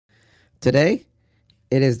Today,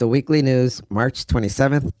 it is the weekly news, March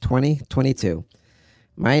 27th, 2022.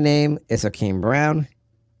 My name is Hakeem Brown,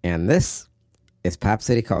 and this is Pop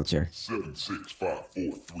City Culture. 7, 6, 5, 4,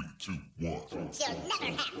 3, 2, 1. You'll never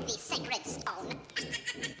have the sacred stone.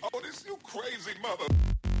 Oh, this you crazy mother.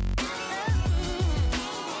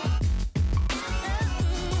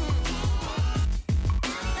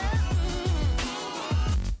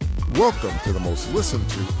 Welcome to the most listened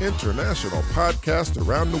to international podcast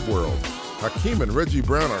around the world. Hakeem and Reggie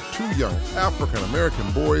Brown are two young African-American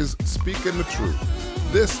boys speaking the truth.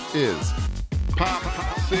 This is Pop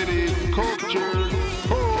City Culture.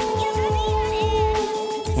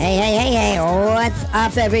 Hey, what's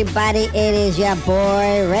up, everybody? It is your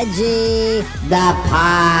boy, Reggie, the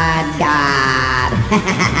Pod God.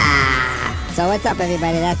 So what's up,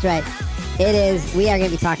 everybody? That's right. We are going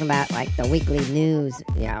to be talking about, like, the weekly news,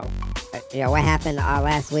 what happened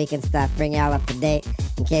what happened and stuff, bring y'all up to date,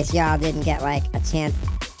 in case y'all didn't get, like, a chance,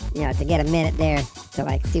 to get a minute there to,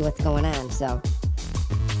 like, see what's going on. So,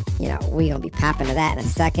 we're going to be popping to that in a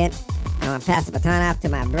second. I'm going to pass the baton off to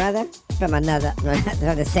my brother from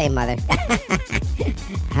the same mother.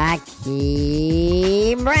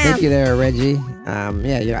 Hakeem Brown. Thank you there, Reggie.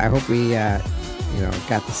 I hope we,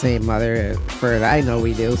 got the same mother. Further, I know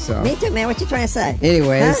we do, so. Me too, man. What you trying to say?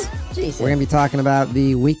 Anyways, Jesus. We're going to be talking about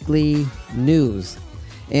the weekly news.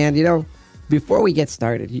 And, before we get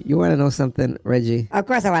started, you want to know something, Reggie? Of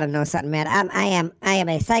course I want to know something, man. I am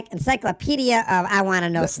a encyclopedia of I want to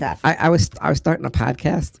know stuff. I was starting a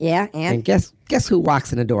podcast. Yeah, and guess who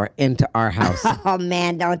walks in the door into our house? Oh,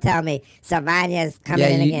 man, don't tell me. Sylvania's coming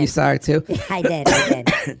in again. You saw her too? I did.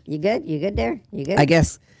 You good? You good there? You good? I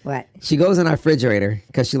guess. What? She goes in our refrigerator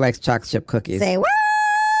because she likes chocolate chip cookies. Say what?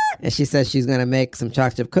 And she says she's going to make some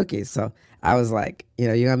chocolate chip cookies. So I was like,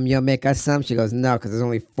 you'll make us some? She goes, no, because there's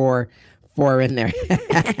only four in there.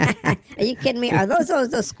 Are you kidding me? Are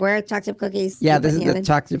those square chocolate chip cookies? Yeah, this is the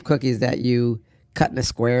chocolate chip cookies that you cut into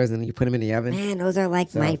squares and you put them in the oven. Man, those are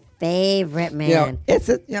like my favorite, man.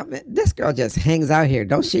 This girl just hangs out here,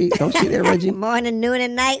 don't she? Don't she, there, Reggie? Morning, noon,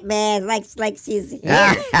 and night, man. Like she's here. You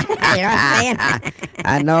know what I'm saying?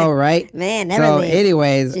 I know, right? Man, never. So, leaves.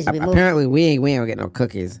 anyways, apparently we ain't get no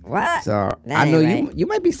cookies. What? So That I know ain't right. you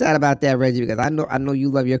might be sad about that, Reggie, because I know you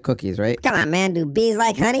love your cookies, right? Come on, man. Do bees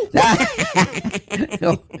like honey?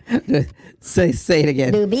 Say it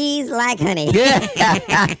again. Do bees like honey?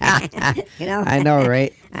 I know,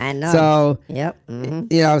 right? I know. So, yep.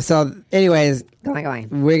 Mm-hmm. So anyways, Going.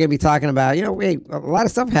 we're going to be talking about, a lot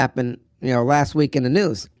of stuff happened, last week in the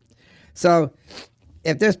news. So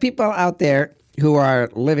if there's people out there who are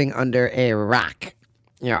living under a rock,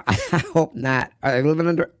 I hope not. Are they living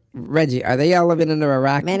under, Reggie, are they all living under a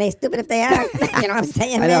rock? Man, they stupid if they are. You know what I'm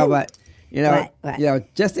saying, I man? know, but,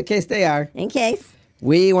 What? Just in case they are, In case.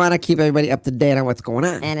 we want to keep everybody up to date on what's going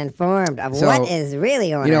on. And informed of So, what is really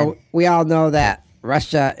going on. We all know that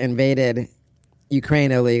Russia invaded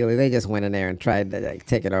Ukraine illegally. They just went in there and tried to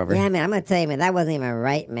take it over. Yeah, man, I'm going to tell you, man, that wasn't even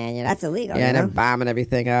right, man. That's illegal. Yeah, and they're bombing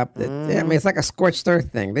everything up. It's like a scorched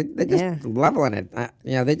earth thing. They're just leveling it.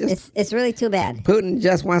 They just. It's really too bad. Putin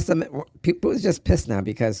just wants to. Putin's just pissed now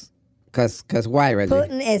because why, Reggie?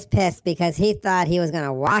 Putin is pissed because he thought he was going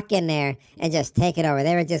to walk in there and just take it over.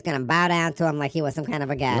 They were just going to bow down to him like he was some kind of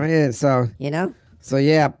a god. Right, so You know?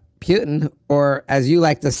 Putin, or as you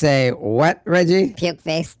like to say, what, Reggie? Puke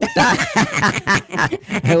face.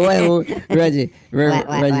 Reggie,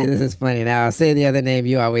 What? this is funny. Now I'll say the other name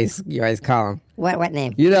you always call him. What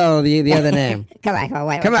name? You know the other name. Come on,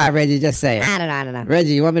 Come on, Reggie, just say it. I don't know.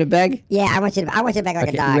 Reggie, you want me to beg? Yeah, I want you to beg like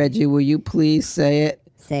a dog. Reggie, will you please say it?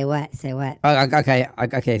 Say what? Oh,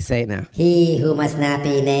 okay, say it now. He who must not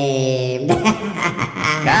be named.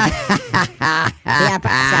 Yeah, I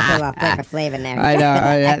put a little flavor flavor in there. I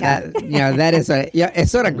know. That is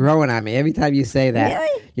it's sort of growing on me every time you say that.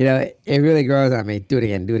 Really? It really grows on me. Do it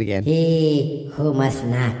again. He who must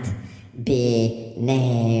not be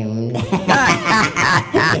named.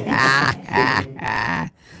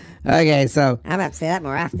 Okay, so I'm about to say that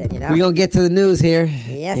more often, we're going to get to the news here.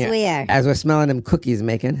 Yes, we are. As we're smelling them cookies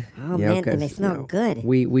making. Oh, man, and they smell good.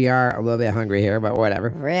 We are a little bit hungry here, but whatever.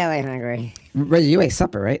 Really hungry. Reggie, you ate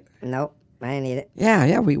supper, right? Nope, I didn't eat it.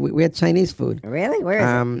 Yeah, we had Chinese food. Really? Where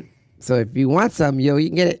is it? So if you want some, you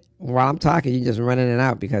can get it while I'm talking. You can just run in and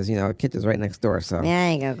out because the kitchen's right next door. So Yeah, I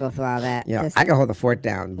ain't gonna go through all that. I can hold the fort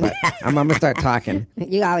down, but I'm gonna start talking.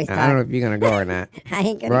 You always talk. I don't know if you're gonna go or not. I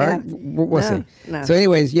ain't gonna Right? go. We'll see. No. So,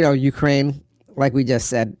 anyways, Ukraine, like we just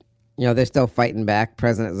said, they're still fighting back.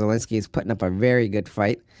 President Zelensky is putting up a very good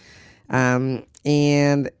fight, and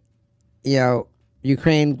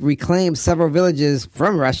Ukraine reclaimed several villages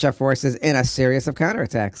from Russia forces in a series of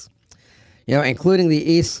counterattacks. including the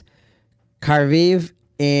East Kharkiv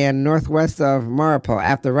and northwest of Mariupol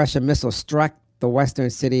after Russian missiles struck the western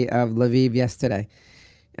city of Lviv yesterday.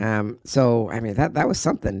 So, I mean, that was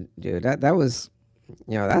something, dude. That was,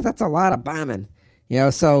 that's a lot of bombing.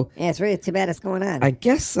 So... Yeah, it's really too bad it's going on. I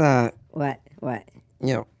guess... What?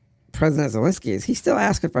 President Zelensky, he's still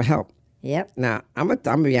asking for help. Yep. Now, I'm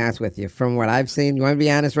gonna be honest with you. From what I've seen, you want to be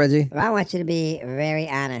honest, Reggie? Well, I want you to be very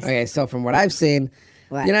honest. Okay, so from what I've seen,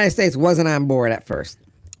 What? the United States wasn't on board at first.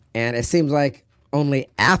 And it seems like only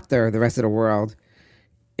after the rest of the world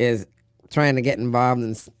is trying to get involved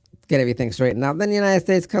and get everything straightened out, then the United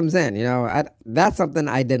States comes in. That's something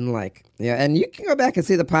I didn't like. And you can go back and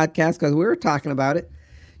see the podcast because we were talking about it.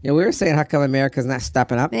 We were saying how come America's not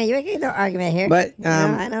stepping up. Man, you're getting no argument here. But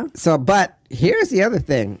I know. So, but here's the other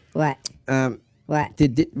thing. What? What?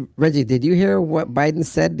 Reggie? Did you hear what Biden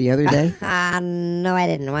said the other day? No, I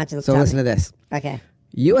didn't. Why don't you So listen to this. Okay.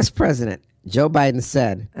 U.S. President Joe Biden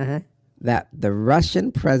said Uh-huh. that the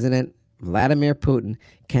Russian President Vladimir Putin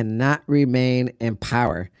cannot remain in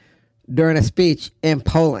power during a speech in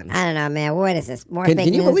Poland. I don't know, man. What is this? More Can fake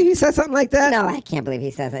you news? believe he said something like that? No, I can't believe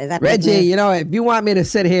he says that. Is that fake Reggie, news? if you want me to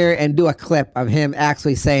sit here and do a clip of him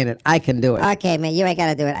actually saying it, I can do it. Okay, man, you ain't got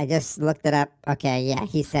to do it. I just looked it up. Okay, yeah,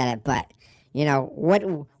 he said it, but what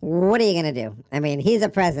are you gonna do? I mean, he's a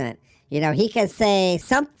president. He can say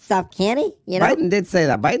some stuff, can he? Biden did say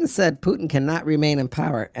that. Biden said Putin cannot remain in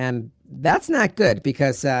power, and that's not good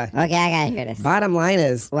because Okay, I gotta hear this. bottom line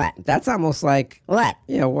is What? That's almost like What?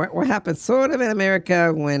 what happened sort of in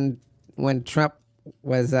America when Trump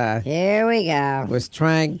was Here we go. was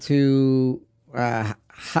trying to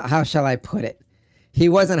how shall I put it? He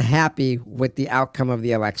wasn't happy with the outcome of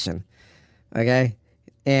the election. Okay?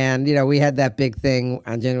 And we had that big thing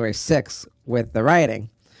on January 6th with the rioting.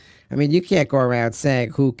 I mean, you can't go around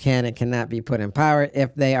saying who can and cannot be put in power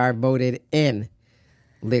if they are voted in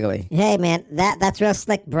legally. Hey, man, that's real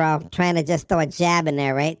slick, bro. Trying to just throw a jab in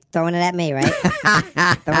there, right? Throwing it at me, right?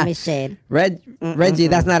 Throwing me shade. Reggie,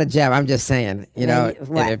 that's not a jab. I'm just saying,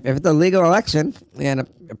 What? if it's a legal election, and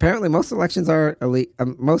apparently most elections are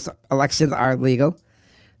legal,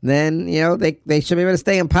 then they should be able to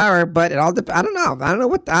stay in power. But it all depends. I don't know.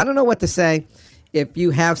 I don't know what to say if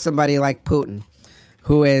you have somebody like Putin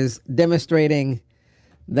who is demonstrating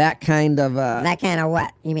that kind of That kind of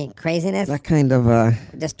what? You mean craziness? that kind of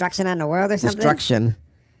Destruction on the world or something? destruction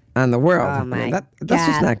on the world. Oh, my Man, God. that's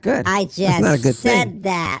just not good. I That's just not a good said thing.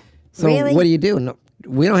 that. So really? what do you do? No,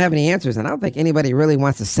 we don't have any answers, and I don't think anybody really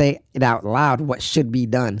wants to say it out loud what should be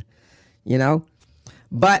done.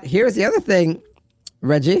 But here's the other thing,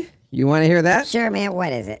 Reggie. You want to hear that? Sure, man.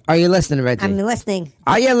 What is it? Are you listening, Reggie? I'm listening.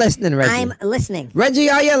 Are you listening, Reggie? I'm listening. Reggie,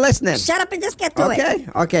 are you listening? Shut up and just get to it.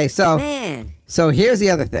 Okay. So Man, here's the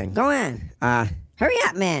other thing. go on. Hurry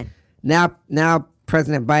up, man. Now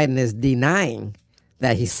President Biden is denying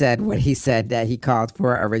that he said what he said, that he called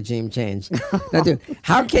for a regime change. Now, dude,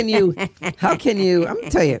 how can you, I'm going to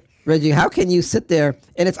tell you, Reggie, how can you sit there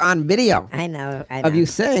and it's on video I know. of you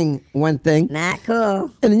saying one thing Not cool.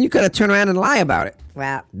 and then you could have turned around and lie about it?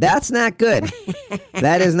 Well, That's not good.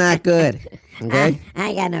 That is not good. Okay? I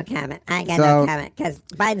ain't got no comment. I ain't got So- no comment because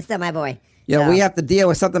Biden's still my boy. Yeah, So, we have to deal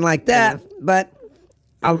with something like that. But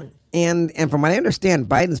and from what I understand,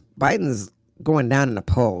 Biden's going down in the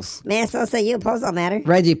polls. Man, so say you. Polls don't matter.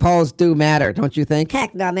 Reggie, polls do matter, don't you think?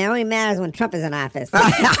 Heck no, man. It only matters when Trump is in office.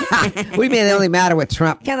 We mean they only matter with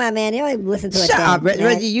Trump. Come on, man. You only listen to it. Shut up,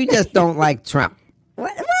 Reggie. You just don't like Trump.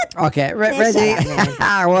 What? Okay, Man, Reggie. shut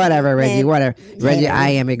up, Whatever, Reggie. Man, Whatever. Reggie, man. I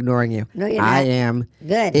am ignoring you. No, you're I not. am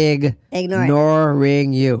Good.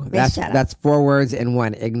 ignoring you. shut up. That's 4 words in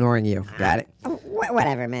one. Ignoring you. Got it.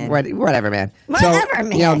 Whatever, man. Whatever, man. Whatever,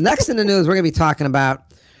 man. Next in the news, we're going to be talking about,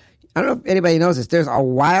 I don't know if anybody knows this, there's a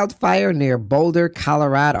wildfire near Boulder,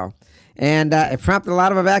 Colorado. And it prompted a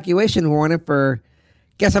lot of evacuation warning for,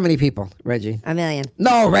 guess how many people, Reggie? A million.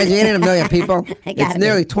 No, Reggie, it ain't a million people. It gotta It's be.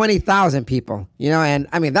 nearly 20,000 people. And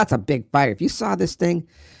I mean, that's a big fire. If you saw this thing,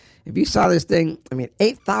 I mean,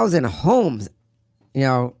 8,000 homes,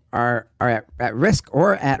 are at risk,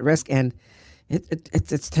 and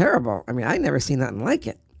it's terrible. I mean, I never seen nothing like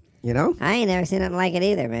it. I ain't never seen nothing like it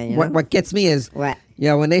either, man. What gets me is What?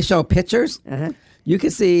 when they show pictures, Uh-huh. you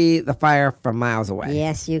can see the fire from miles away.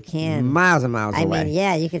 Yes, you can. Miles and miles I away. mean,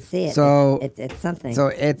 yeah, you can see it. So- it's something. So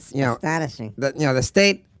it's astonishing. the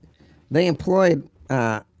state, they employed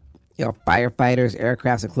firefighters,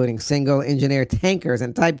 aircrafts, including single engineer tankers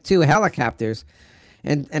and Type 2 helicopters,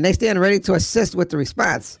 and they stand ready to assist with the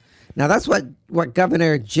response. Now that's what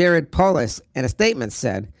Governor Jared Polis in a statement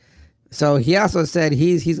said. So he also said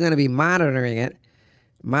he's going to be monitoring it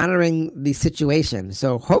monitoring the situation.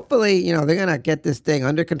 So hopefully, they're going to get this thing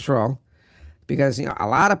under control because, a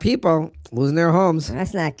lot of people losing their homes.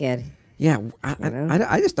 That's not good. Yeah,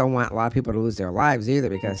 I just don't want a lot of people to lose their lives either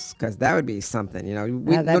because that would be something.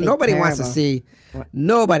 Nobody wants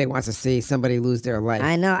to see somebody lose their life.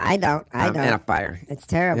 I know, I don't. In a fire. It's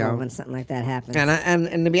terrible when something like that happens.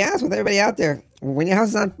 And to be honest with everybody out there, when your house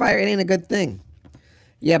is on fire, it ain't a good thing.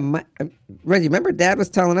 Yeah, Reggie, remember Dad was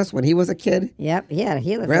telling us when he was a kid? Yep, yeah,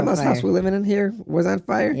 he lived Grandma's on fire. house we living in here was on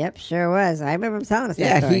fire? Yep, sure was. I remember him telling us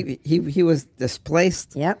that Yeah, story. he was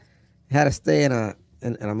displaced. Yep. Had to stay in a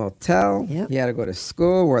motel. Yep. He had to go to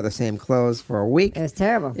school, wore the same clothes for a week. It was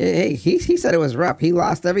terrible. Hey, he said it was rough. He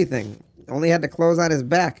lost everything. Only had the clothes on his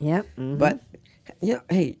back. Yep. Mm-hmm. But,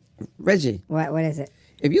 hey, Reggie. What is it?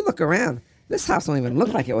 If you look around, this house don't even look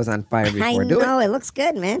like it was on fire before. I know, it looks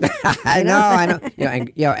good, man. I know.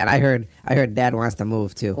 And I heard Dad wants to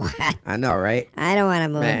move too. What? I know, right? I don't want to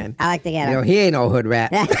move. Man. I like to get him. He ain't no hood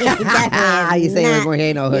rat. He You say he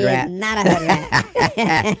ain't no hood rat. Not a hood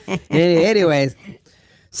rat. Anyways,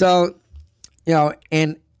 so,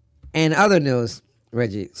 and other news,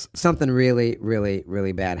 Reggie, something really, really,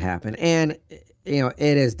 really bad happened. And,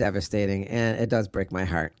 it is devastating and it does break my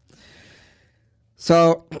heart.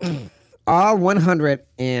 So, all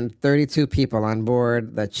 132 people on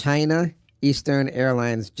board the China Eastern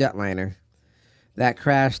Airlines jetliner that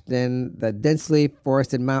crashed in the densely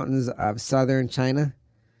forested mountains of southern China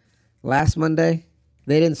last Monday,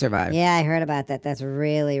 they didn't survive. Yeah, I heard about that. That's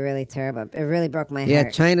really, really terrible. It really broke my Yeah,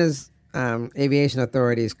 heart. China's aviation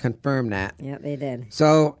authorities confirmed that. Yep, they did.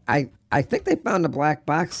 So I think they found a black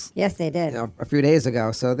box Yes, they did. a few days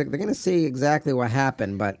ago. So they're going to see exactly what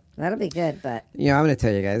happened. But, That'll be good, but I'm going to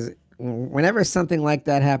tell you guys, whenever something like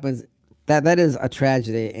that happens, that is a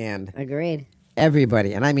tragedy. And agreed.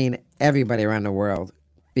 everybody, and I mean everybody around the world,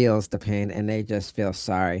 feels the pain and they just feel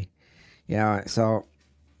sorry. So,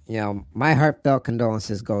 my heartfelt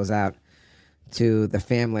condolences goes out to the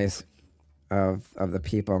families of the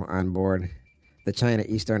people on board the China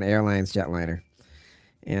Eastern Airlines jetliner.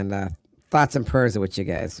 And thoughts and prayers with you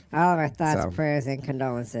guys. All of our thoughts, So- prayers, and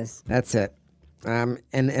condolences. That's it. And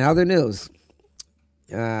in other news,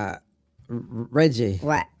 Reggie.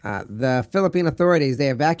 What? The Philippine authorities, they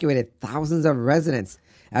evacuated thousands of residents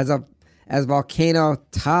as Volcano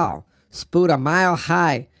Taal spewed a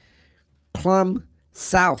mile-high plumb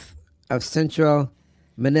south of central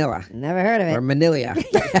Manila. Never heard of Or it. Manilia.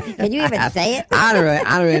 Can you even say it? I don't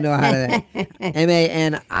really know how to.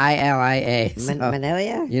 Manilia. So,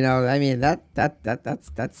 Manilia?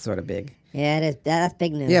 that's sort of big. Yeah, it is. That's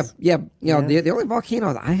big news. Yeah. The only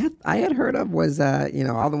volcanoes I had heard of was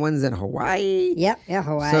all the ones in Hawaii. Yep. Yeah,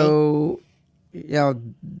 Hawaii. So,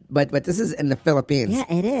 but this is in the Philippines. Yeah,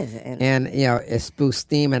 it is. And it spewed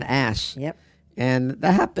steam and ash. Yep. And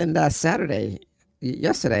that happened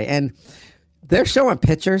yesterday, and they're showing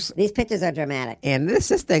pictures. These pictures are dramatic. And this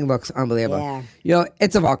thing looks unbelievable. Yeah.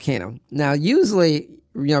 It's a volcano. Now, usually,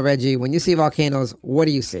 Reggie, when you see volcanoes, what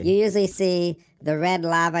do you see? You usually see the red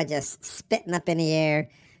lava just spitting up in the air.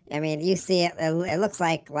 I mean, you see it. It looks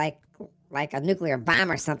like a nuclear bomb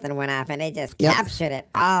or something went off, and they just Yep. captured it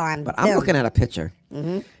all on But film. I'm looking at a picture,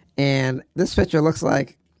 and this picture looks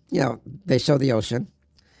like, they show the ocean,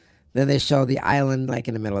 then they show the island like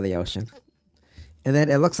in the middle of the ocean, and then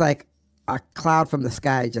it looks like a cloud from the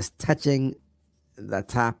sky just touching the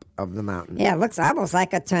top of the mountain. Yeah, it looks almost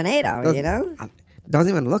like a tornado. Doesn't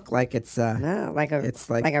even look like it's No, it's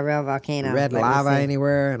like a real volcano. red like we lava see.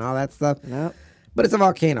 anywhere and all that stuff. Nope. But it's a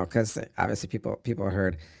volcano because obviously people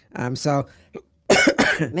heard. So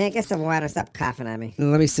Man, get some water. Stop coughing on me.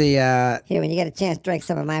 let me see. Here, when you get a chance, drink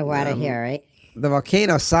some of my water here, all right? The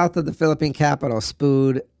volcano south of the Philippine capital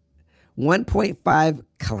spewed 1.5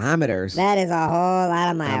 kilometers That is a whole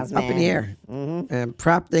lot of miles, man. up in the air, and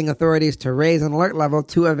prompting authorities to raise an alert level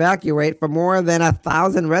to evacuate for more than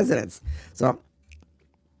 1,000 residents. So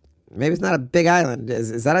maybe it's not a big island.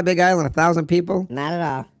 Is that a big island? 1,000 people Not at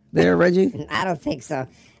all. there, Reggie? I don't think so.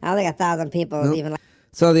 I don't think 1,000 people is even like...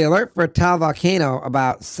 So the alert for Taal volcano,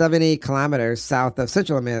 about 70 kilometers south of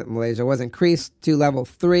central Malaysia, was increased to level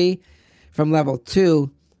 3 from level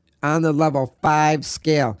 2 on the level 5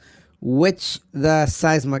 scale, which the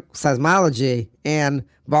seismology and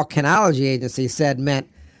volcanology agency said meant.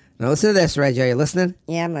 Now listen to this, Reggie. Are you listening?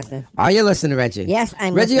 Yeah, I'm listening. Are you listening, Reggie? Yes,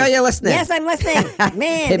 I'm Reggie, listening. are you listening? Yes, I'm listening.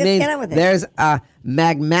 Man, It just means get on with it. there's a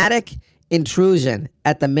magmatic intrusion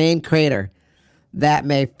at the main crater that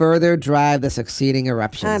may further drive the succeeding I'm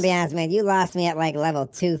eruptions. gonna be honest, man. You lost me at like level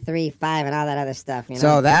 2, 3, 5, and all that other stuff.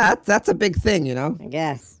 So that's a big thing, I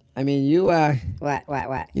guess. I mean, you What?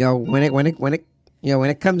 when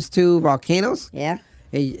it comes to volcanoes, Yeah.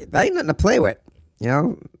 Hey, that ain't nothing to play with. You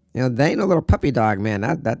know, they ain't no little puppy dog, man.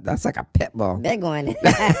 That's like a pit bull. Big one.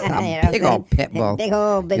 A big old pit bull. Big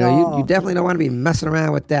old. You definitely don't want to be messing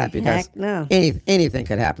around with that because Heck no. anything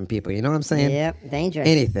could happen, people. You know what I'm saying? Yep, dangerous.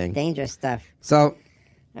 Anything. Dangerous stuff. So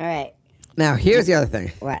All right. now here's the other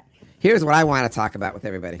thing. What? Here's what I want to talk about with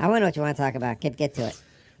everybody. I wonder what you want to talk about. Get to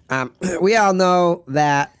it. We all know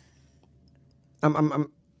that. I'm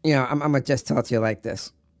gonna just tell it to you like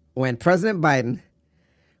this. When President Biden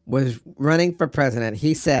was running for president,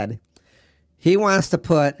 he said he wants to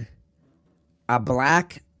put a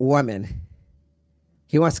black woman.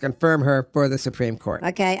 He wants to confirm her for the Supreme Court.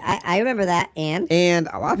 Okay, I remember that. And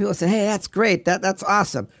a lot of people say, "Hey, that's great. That's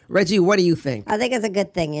awesome." Reggie, what do you think? I think it's a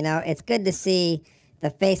good thing. You know, it's good to see the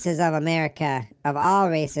faces of America, of all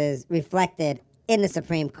races, reflected in the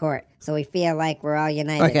Supreme Court. So we feel like we're all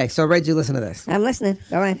united. Okay, so Reggie, listen to this. I'm listening.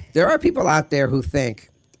 Go on. There are people out there who think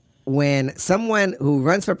when someone who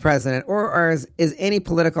runs for president or is any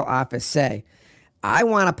political office say, I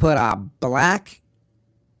want to put a black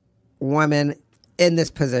woman in this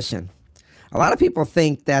position. A lot of people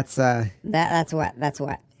think that's That's what?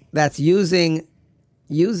 that's using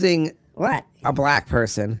What? a black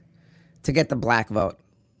person to get the black vote.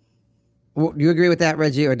 Do you agree with that,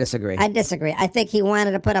 Reggie, or disagree? I disagree. I think he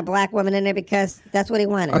wanted to put a black woman in there because that's what he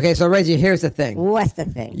wanted. Okay, so Reggie, here's the thing. What's the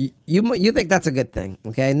thing? You think that's a good thing,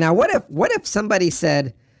 okay? Now, what if somebody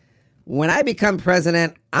said, when I become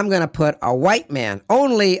president, I'm going to put a white man,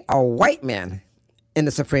 only a white man, in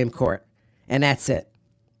the Supreme Court, and that's it.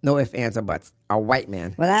 No ifs, ands, or buts. A white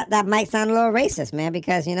man. Well, that might sound a little racist, man,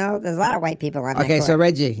 because, you know, there's a lot of white people on that Okay, court. so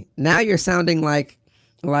Reggie, now you're sounding like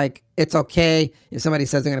it's okay if somebody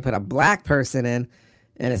says they're going to put a black person in,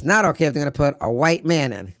 and it's not okay if they're going to put a white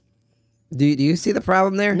man in. Do you see the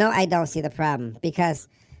problem there? No, I don't see the problem because,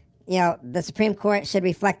 you know, the Supreme Court should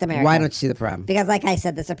reflect America. Why don't you see the problem? Because, like I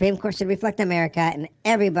said, the Supreme Court should reflect America, and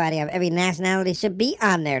everybody of every nationality should be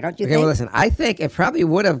on there. Don't you Okay, think? well, listen, I think it probably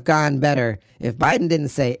would have gone better if Biden didn't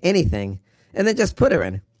say anything and then just put her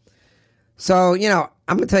in. So, you know,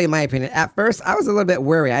 I'm going to tell you my opinion. At first, I was a little bit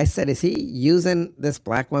worried. I said, is he using this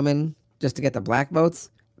black woman just to get the black votes?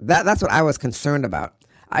 That's what I was concerned about.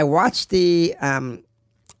 I watched the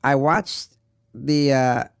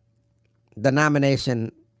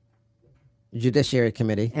nomination Judiciary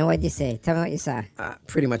Committee. And what'd you see? Tell me what you saw.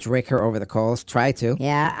 Pretty much rake her over the coals. Try to.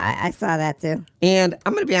 Yeah, I saw that too. And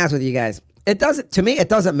I'm going to be honest with you guys. It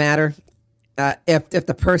doesn't matter if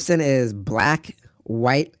the person is black,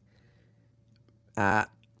 white,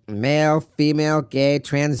 male, female, gay,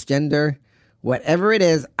 transgender, whatever it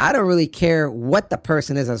is. I don't really care what the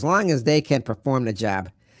person is as long as they can perform the job.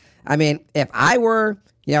 I mean, if I were,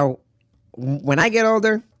 you know, when I get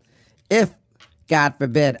older, if, God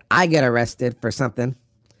forbid, I get arrested for something,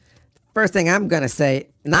 first thing I'm not going to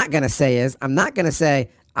say,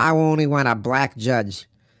 I only want a black judge.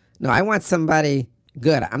 No, I want somebody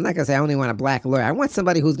good. I'm not going to say I only want a black lawyer. I want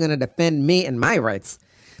somebody who's going to defend me and my rights.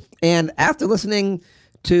 And after listening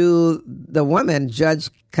to the woman, Judge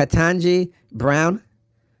Ketanji Brown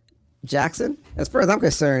Jackson, as far as I'm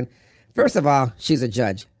concerned, first of all, she's a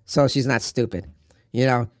judge, so she's not stupid. You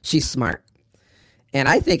know, she's smart. And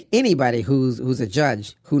I think anybody who's a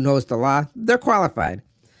judge who knows the law, they're qualified.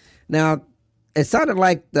 Now, it sounded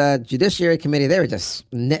like the Judiciary Committee, they were just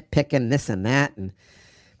nitpicking this and that and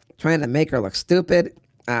trying to make her look stupid.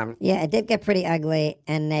 Yeah, it did get pretty ugly,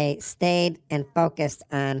 and they stayed and focused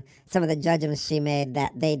on some of the judgments she made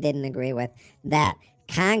that they didn't agree with, that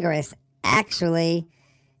Congress actually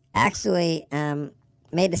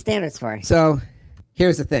made the standards for. So,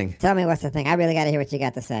 here's the thing. Tell me what's the thing. I really got to hear what you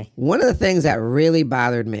got to say. One of the things that really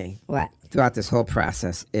bothered me What? throughout this whole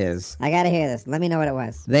process is I got to hear this. Let me know what it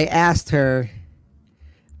was. they asked her,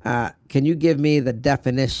 can you give me the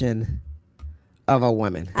definition of a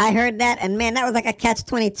woman? I heard that, and man, that was like a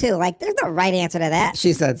catch-22. Like, there's no right answer to that.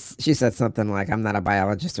 She said something like, I'm not a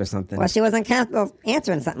biologist or something. Well, she wasn't comfortable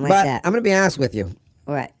answering something like But that. I'm going to be honest with you.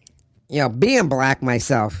 What? You know, being black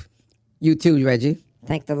myself, you too, Reggie,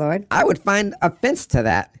 Thank the Lord. I would find offense to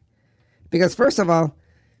that. Because first of all,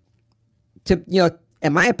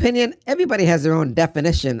 in my opinion, everybody has their own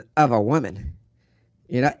definition of a woman.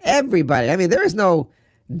 You know, everybody. I mean, there is no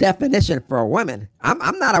definition for a woman.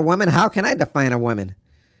 I'm not a woman. How can I define a woman?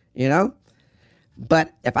 You know?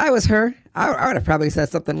 But if I was her, I would have probably said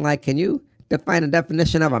something like, can you define a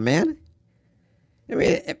definition of a man? I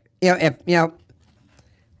mean,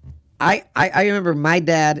 I remember my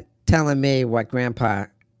dad telling me what Grandpa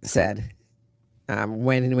said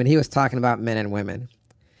when he was talking about men and women.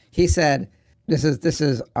 He said, "This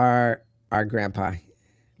is our grandpa."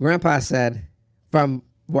 Grandpa said, from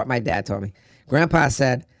what my dad told me, Grandpa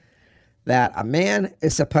said that a man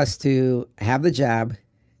is supposed to have the job,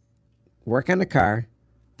 work on the car,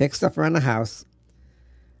 fix stuff around the house,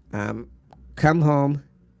 come home,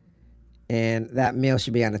 and that meal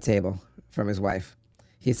should be on the table from his wife.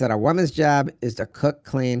 He said a woman's job is to cook,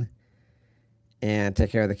 clean, and take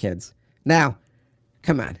care of the kids. Now,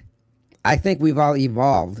 come on. I think we've all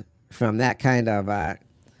evolved from that kind of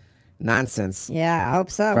nonsense. Yeah, I hope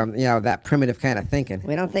so. From that primitive kind of thinking.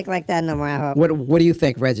 We don't think like that no more, I hope. What do you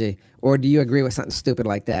think, Reggie? Or do you agree with something stupid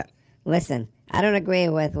like that? Listen, I don't agree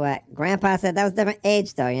with what Grandpa said. That was a different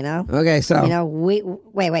age, though, you know? Okay, so... we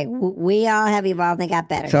all have evolved and got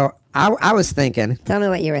better. So, I was thinking... Tell me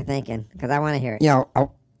what you were thinking, because I want to hear it.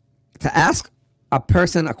 To ask a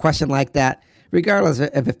person a question like that, regardless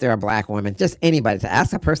of if they're a black woman, just anybody, to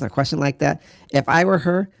ask a person a question like that, if I were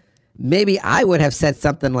her, maybe I would have said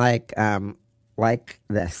something like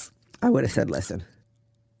this. I would have said, listen,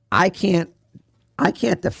 I can't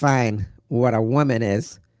define what a woman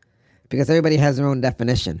is because everybody has their own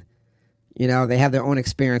definition. They have their own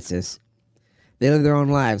experiences. They live their own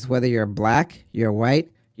lives, whether you're black, you're white,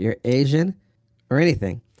 you're Asian, or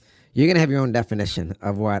anything. You're going to have your own definition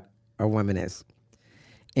of what a woman is.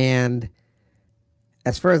 And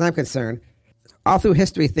as far as I'm concerned, all through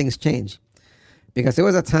history, things change. Because there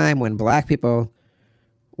was a time when black people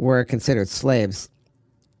were considered slaves,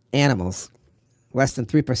 animals, less than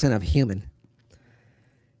 3% of human.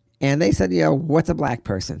 And they said, what's a black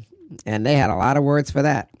person? And they had a lot of words for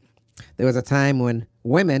that. There was a time when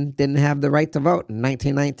women didn't have the right to vote in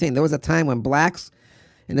 1919. There was a time when blacks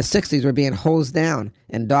in the 60s were being hosed down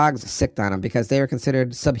and dogs sicked on them because they were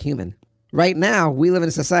considered subhuman. Right now, we live in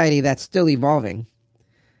a society that's still evolving.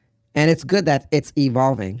 And it's good that it's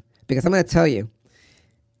evolving. Because I'm going to tell you,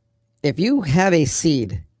 if you have a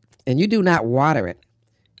seed and you do not water it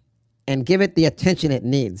and give it the attention it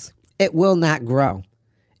needs, it will not grow.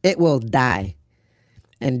 It will die.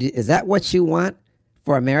 And is that what you want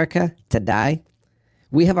for America, to die?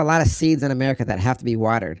 We have a lot of seeds in America that have to be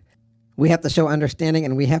watered. We have to show understanding,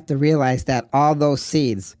 and we have to realize that all those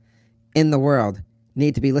seeds in the world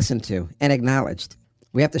need to be listened to and acknowledged.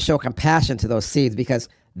 We have to show compassion to those seeds because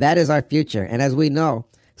that is our future. And as we know,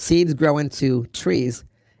 seeds grow into trees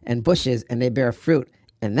and bushes, and they bear fruit,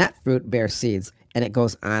 and that fruit bears seeds, and it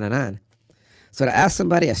goes on and on. So to ask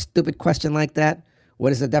somebody a stupid question like that,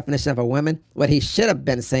 what is the definition of a woman? What he should have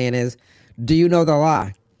been saying is, do you know the law?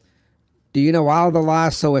 Do you know all the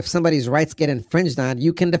laws? So if somebody's rights get infringed on,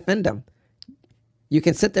 you can defend them. You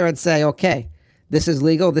can sit there and say, okay, this is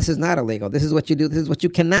legal, this is not illegal. This is what you do, this is what you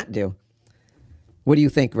cannot do. What do you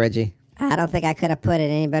think, Reggie? I don't think I could have put it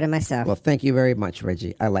any better myself. Well, thank you very much,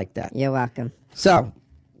 Reggie. I like that. You're welcome. So,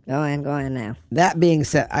 Go on now. That being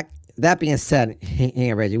said,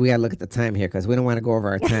 hang on, Reggie, we got to look at the time here because we don't want to go over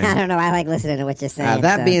our time. I don't know. I like listening to what you're saying.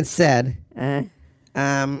 Being said,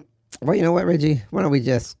 well, you know what, Reggie? Why don't we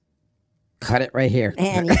just cut it right here?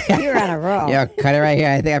 Man, you're on a roll. Yeah, cut it right here.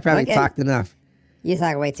 I think I probably talked enough. You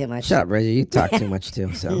talk way too much. Shut up, Reggie. You talk too much,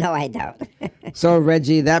 too. So. No, I don't. So,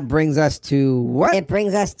 Reggie, that brings us to what? It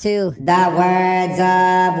brings us to the words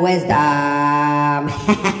of wisdom.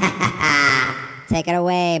 Take it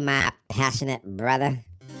away, my passionate brother.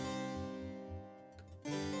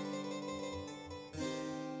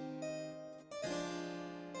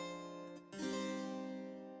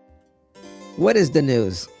 What is the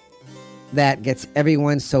news that gets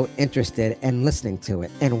everyone so interested and listening to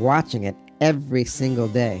it and watching it every single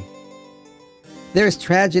day? There's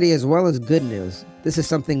tragedy as well as good news. This is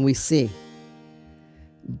something we see.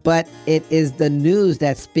 But it is the news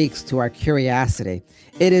that speaks to our curiosity.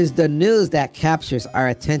 It is the news that captures our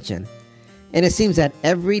attention. And it seems that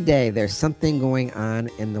every day there's something going on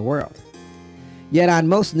in the world. Yet on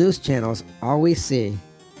most news channels, all we see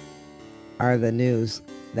are the news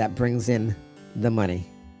that brings in the money.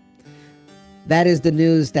 That is the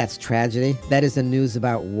news that's tragedy. That is the news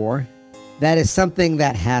about war. That is something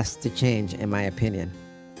that has to change, in my opinion.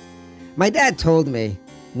 My dad told me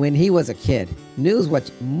when he was a kid, news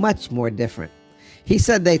was much more different. He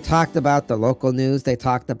said they talked about the local news, they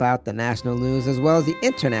talked about the national news, as well as the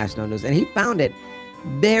international news, and he found it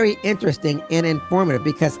very interesting and informative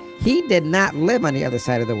because he did not live on the other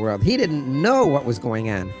side of the world. He didn't know what was going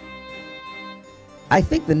on. I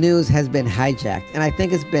think the news has been hijacked, and I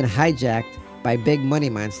think it's been hijacked by big money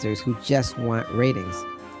monsters who just want ratings.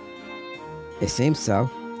 It seems so.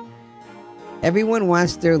 Everyone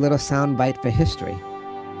wants their little soundbite for history.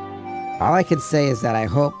 All I can say is that I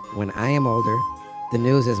hope when I am older, the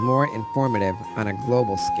news is more informative on a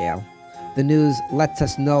global scale. The news lets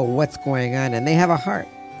us know what's going on, and they have a heart.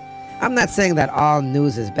 I'm not saying that all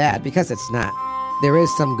news is bad, because it's not. There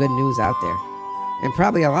is some good news out there. and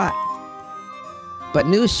probably a lot. But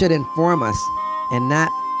news should inform us and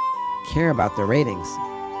not care about the ratings.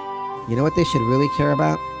 You know what they should really care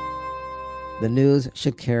about? The news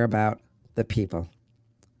should care about the people.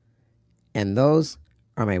 And those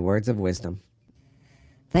are my words of wisdom.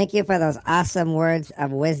 Thank you for those awesome words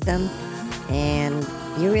of wisdom. And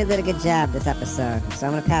you really did a good job this episode. So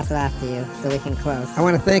I'm going to pass it off to you so we can close. I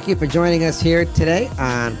want to thank you for joining us here today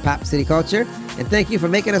on Pop City Culture. And thank you for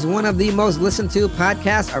making us one of the most listened to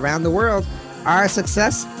podcasts around the world. Our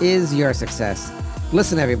success is your success.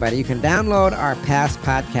 Listen, everybody, you can download our past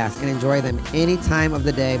podcasts and enjoy them any time of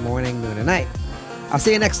the day, morning, noon, or night. I'll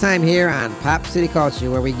see you next time here on Pop City Culture,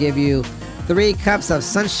 where we give you 3 cups of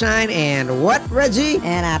sunshine and what, Reggie?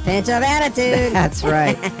 And a pinch of attitude. That's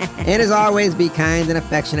right. And as always, be kind and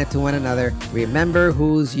affectionate to one another. Remember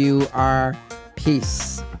whose you are.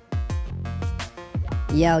 Peace.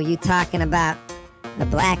 Yo, you talking about the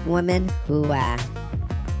black woman who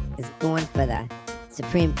is going for the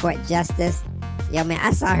Supreme Court Justice? Yo, man,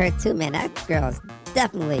 I saw her too, man. That girl's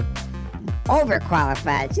definitely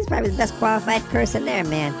overqualified. She's probably the best qualified person there,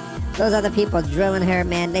 man. Those other people drilling her,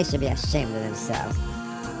 man, they should be ashamed of themselves.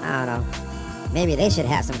 I don't know. Maybe they should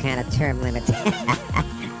have some kind of term limits.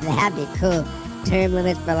 That'd be cool. Term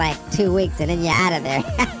limits for like 2 weeks and then you're out of there.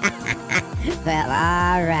 Well,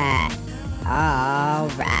 all right. All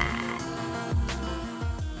right.